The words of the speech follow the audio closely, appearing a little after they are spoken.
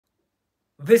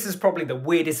This is probably the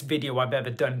weirdest video I've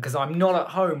ever done because I'm not at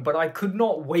home, but I could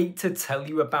not wait to tell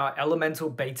you about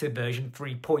Elementor beta version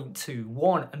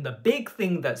 3.21. And the big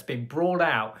thing that's been brought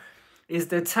out is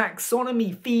the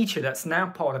taxonomy feature that's now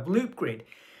part of LoopGrid.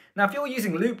 Now, if you're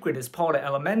using LoopGrid as part of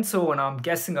Elementor, and I'm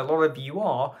guessing a lot of you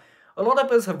are, a lot of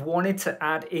us have wanted to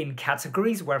add in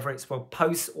categories, whether it's for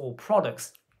posts or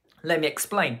products. Let me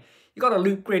explain. You've got a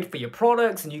LoopGrid for your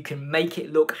products and you can make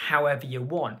it look however you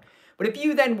want. But if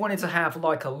you then wanted to have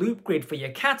like a loop grid for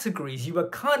your categories, you were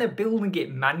kind of building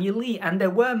it manually, and there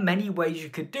were many ways you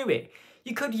could do it.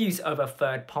 You could use other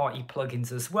third-party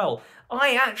plugins as well.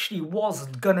 I actually was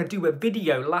gonna do a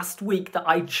video last week that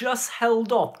I just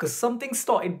held off because something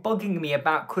started bugging me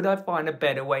about could I find a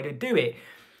better way to do it.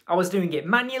 I was doing it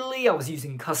manually, I was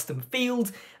using custom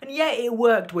fields, and yeah, it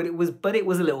worked, but it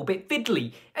was a little bit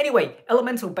fiddly. Anyway,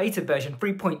 Elementor beta version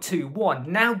 3.21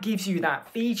 now gives you that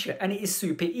feature, and it is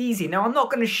super easy. Now, I'm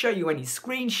not going to show you any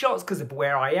screenshots because of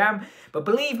where I am, but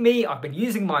believe me, I've been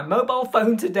using my mobile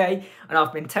phone today, and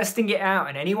I've been testing it out,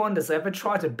 and anyone that's ever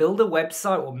tried to build a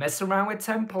website or mess around with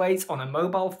templates on a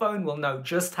mobile phone will know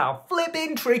just how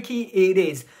flippin' tricky it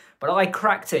is. But I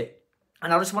cracked it,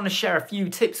 and I just want to share a few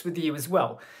tips with you as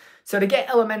well. So to get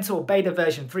Elementor beta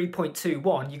version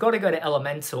 3.21, you got to go to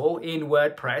Elementor in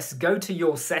WordPress, go to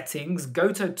your settings,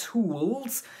 go to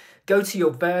tools, go to your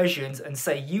versions and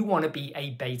say you want to be a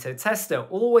beta tester.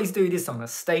 Always do this on a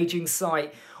staging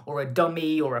site or a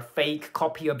dummy or a fake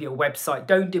copy of your website.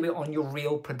 Don't do it on your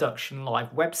real production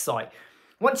live website.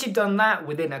 Once you've done that,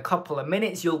 within a couple of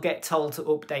minutes, you'll get told to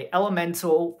update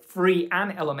Elementor Free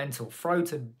and Elementor Pro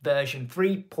to version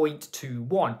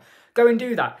 3.21. Go and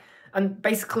do that. And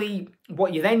basically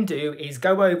what you then do is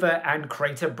go over and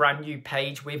create a brand new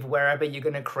page with wherever you're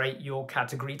going to create your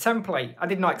category template. I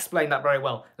did not explain that very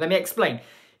well. Let me explain.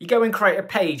 You go and create a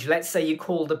page. Let's say you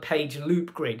call the page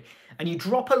Loop Grid, and you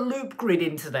drop a Loop Grid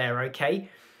into there, okay?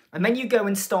 And then you go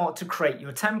and start to create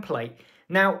your template.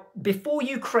 Now, before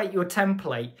you create your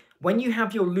template, when you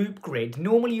have your Loop Grid,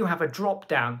 normally you have a drop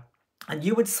down and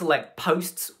you would select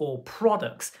posts or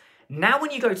products. Now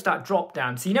when you go to that drop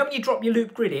down, so you know when you drop your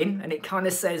loop grid in and it kind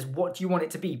of says what do you want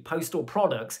it to be, post or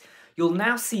products, you'll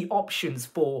now see options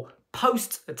for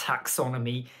post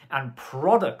taxonomy and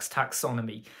products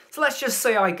taxonomy. So let's just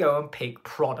say I go and pick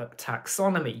product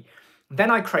taxonomy. Then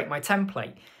I create my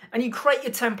template. And you create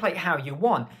your template how you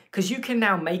want, because you can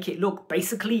now make it look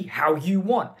basically how you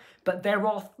want. But there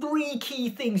are three key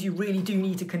things you really do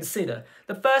need to consider.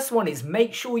 The first one is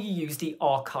make sure you use the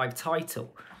archive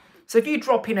title. So if you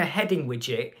drop in a heading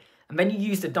widget and then you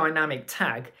use the dynamic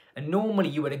tag, and normally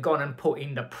you would have gone and put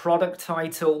in the product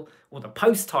title or the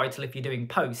post title if you're doing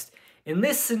post. In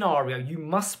this scenario, you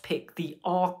must pick the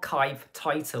archive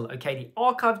title, okay? The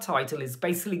archive title is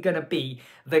basically going to be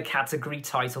the category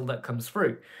title that comes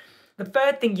through. The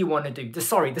third thing you want to do,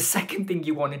 the second thing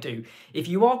you want to do, if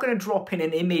you are going to drop in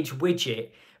an image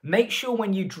widget, make sure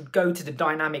when you go to the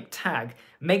dynamic tag,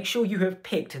 make sure you have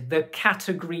picked the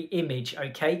category image,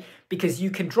 okay? Because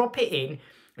you can drop it in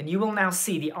and you will now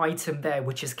see the item there,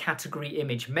 which is category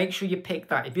image. Make sure you pick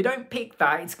that. If you don't pick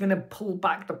that, it's going to pull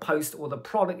back the post or the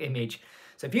product image.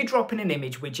 So if you drop in an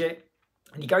image widget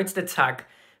and you go to the tag,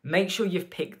 make sure you've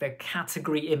picked the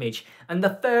category image. And the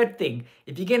third thing,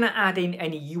 if you're going to add in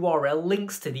any URL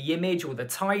links to the image or the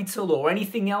title or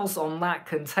anything else on that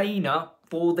container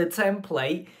for the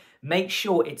template, make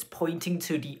sure it's pointing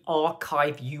to the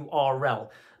archive URL,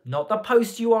 not the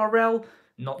post URL,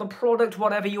 not the product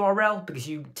whatever URL, because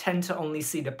you tend to only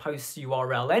see the post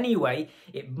URL anyway.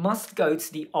 It must go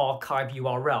to the archive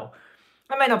URL.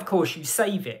 And then of course you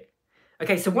save it.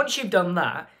 Okay, so once you've done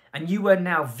that, and you are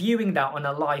now viewing that on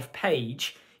a live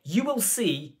page, you will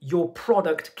see your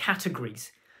product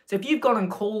categories. So if you've gone and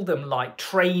called them like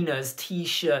trainers,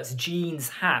 t-shirts, jeans,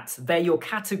 hats, they're your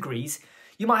categories,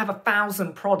 you might have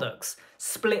 1,000 products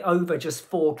split over just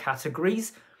 4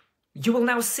 categories. You will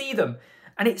now see them.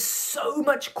 And it's so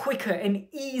much quicker and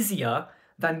easier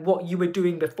than what you were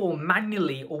doing before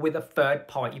manually or with a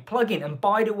third-party plugin. And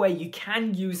by the way, you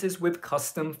can use this with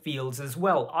custom fields as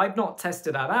well. I've not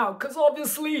tested that out because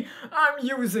obviously I'm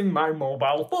using my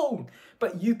mobile phone.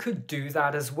 But you could do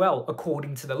that as well,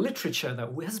 according to the literature that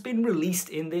has been released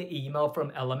in the email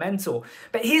from Elementor.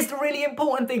 But here's the really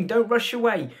important thing, don't rush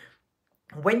away.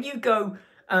 When you go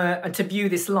to view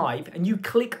this live and you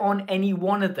click on any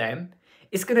one of them,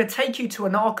 it's going to take you to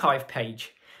an archive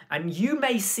page. And you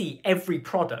may see every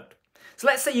product. So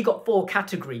let's say you got 4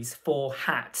 categories for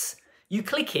hats. You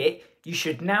click it, you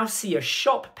should now see a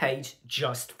shop page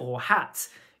just for hats.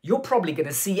 You're probably going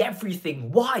to see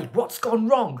everything. Why? What's gone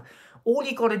wrong? All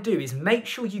you got to do is make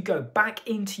sure you go back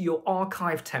into your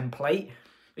archive template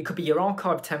It could be your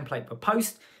archive template for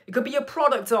post. It could be your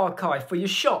product archive for your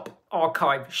shop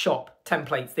archive shop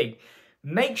template thing.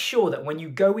 Make sure that when you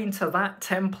go into that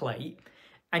template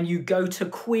and you go to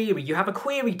query, you have a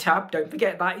query tab. Don't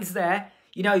forget that is there.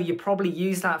 You know, you probably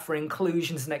use that for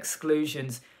inclusions and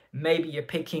exclusions. Maybe you're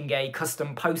picking a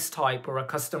custom post type or a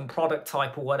custom product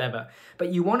type or whatever. But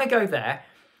you want to go there,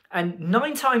 and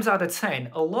 9 times out of 10,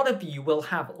 a lot of you will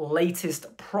have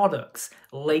latest products,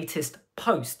 latest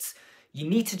posts. You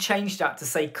need to change that to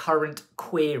say current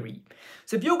query.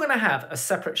 So if you're going to have a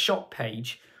separate shop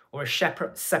page or a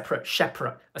separate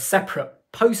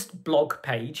post blog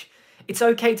page, it's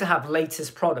okay to have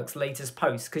latest products, latest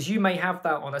posts, because you may have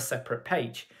that on a separate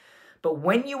page. But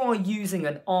when you are using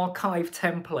an archive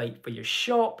template for your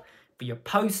shop, for your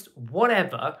post,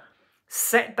 whatever,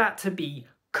 set that to be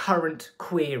current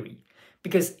query.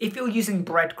 Because if you're using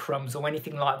breadcrumbs or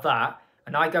anything like that,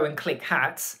 and I go and click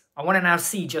hats, I want to now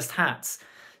see just hats.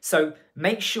 So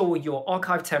make sure your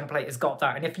archive template has got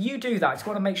that. And if you do that, I just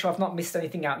want to make sure I've not missed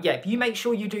anything out. Yeah, if you make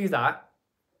sure you do that,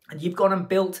 and you've gone and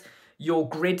built your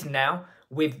grid now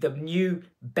with the new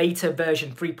beta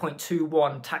version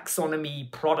 3.21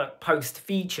 taxonomy product post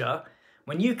feature,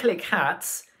 when you click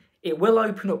hats, it will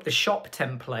open up the shop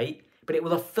template, but it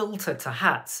will have filtered to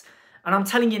hats. And I'm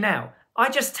telling you now, I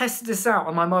just tested this out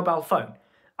on my mobile phone.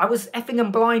 I was effing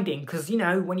and blinding because, you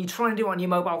know, when you try and do it on your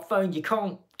mobile phone, you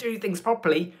can't do things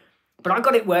properly. But I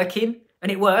got it working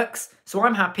and it works. So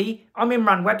I'm happy. I'm in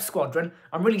Ran Web Squadron.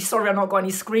 I'm really sorry I've not got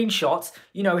any screenshots.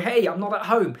 You know, hey, I'm not at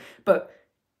home. But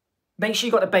make sure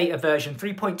you got the beta version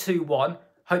 3.21.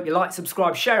 Hope you like,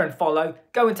 subscribe, share and follow.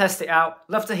 Go and test it out.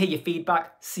 Love to hear your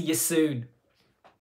feedback. See you soon.